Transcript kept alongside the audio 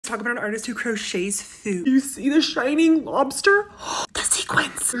talk about an artist who crochets food. You see the shining lobster? The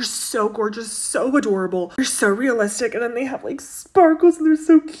sequins. They're so gorgeous, so adorable. They're so realistic, and then they have like sparkles and they're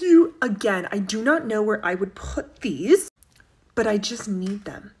so cute. Again, I do not know where I would put these, but I just need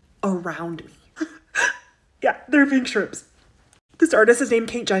them around me. Yeah, they're pink shrimps. This artist is named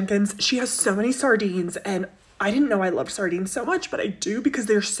Kate Jenkins. She has so many sardines, and I didn't know I loved sardines so much, but I do because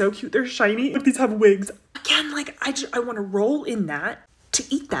they're so cute. They're shiny. Like, these have wigs. Again, like, I want to roll in that to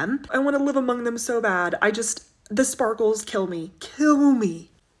eat them. I want to live among them so bad. The sparkles kill me. Kill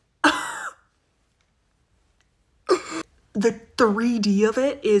me. The 3D of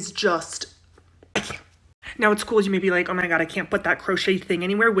it is just... Now, it's cool. You may be like, oh my God, I can't put that crochet thing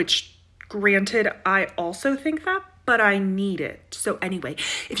anywhere, which granted, I also think that, but I need it. So anyway,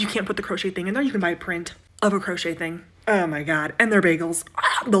 if you can't put the crochet thing in there, you can buy a print of a crochet thing. Oh my God. And they're bagels.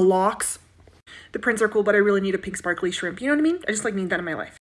 The locks. The prints are cool, but I really need a pink sparkly shrimp. You know what I mean? I just like need that in my life.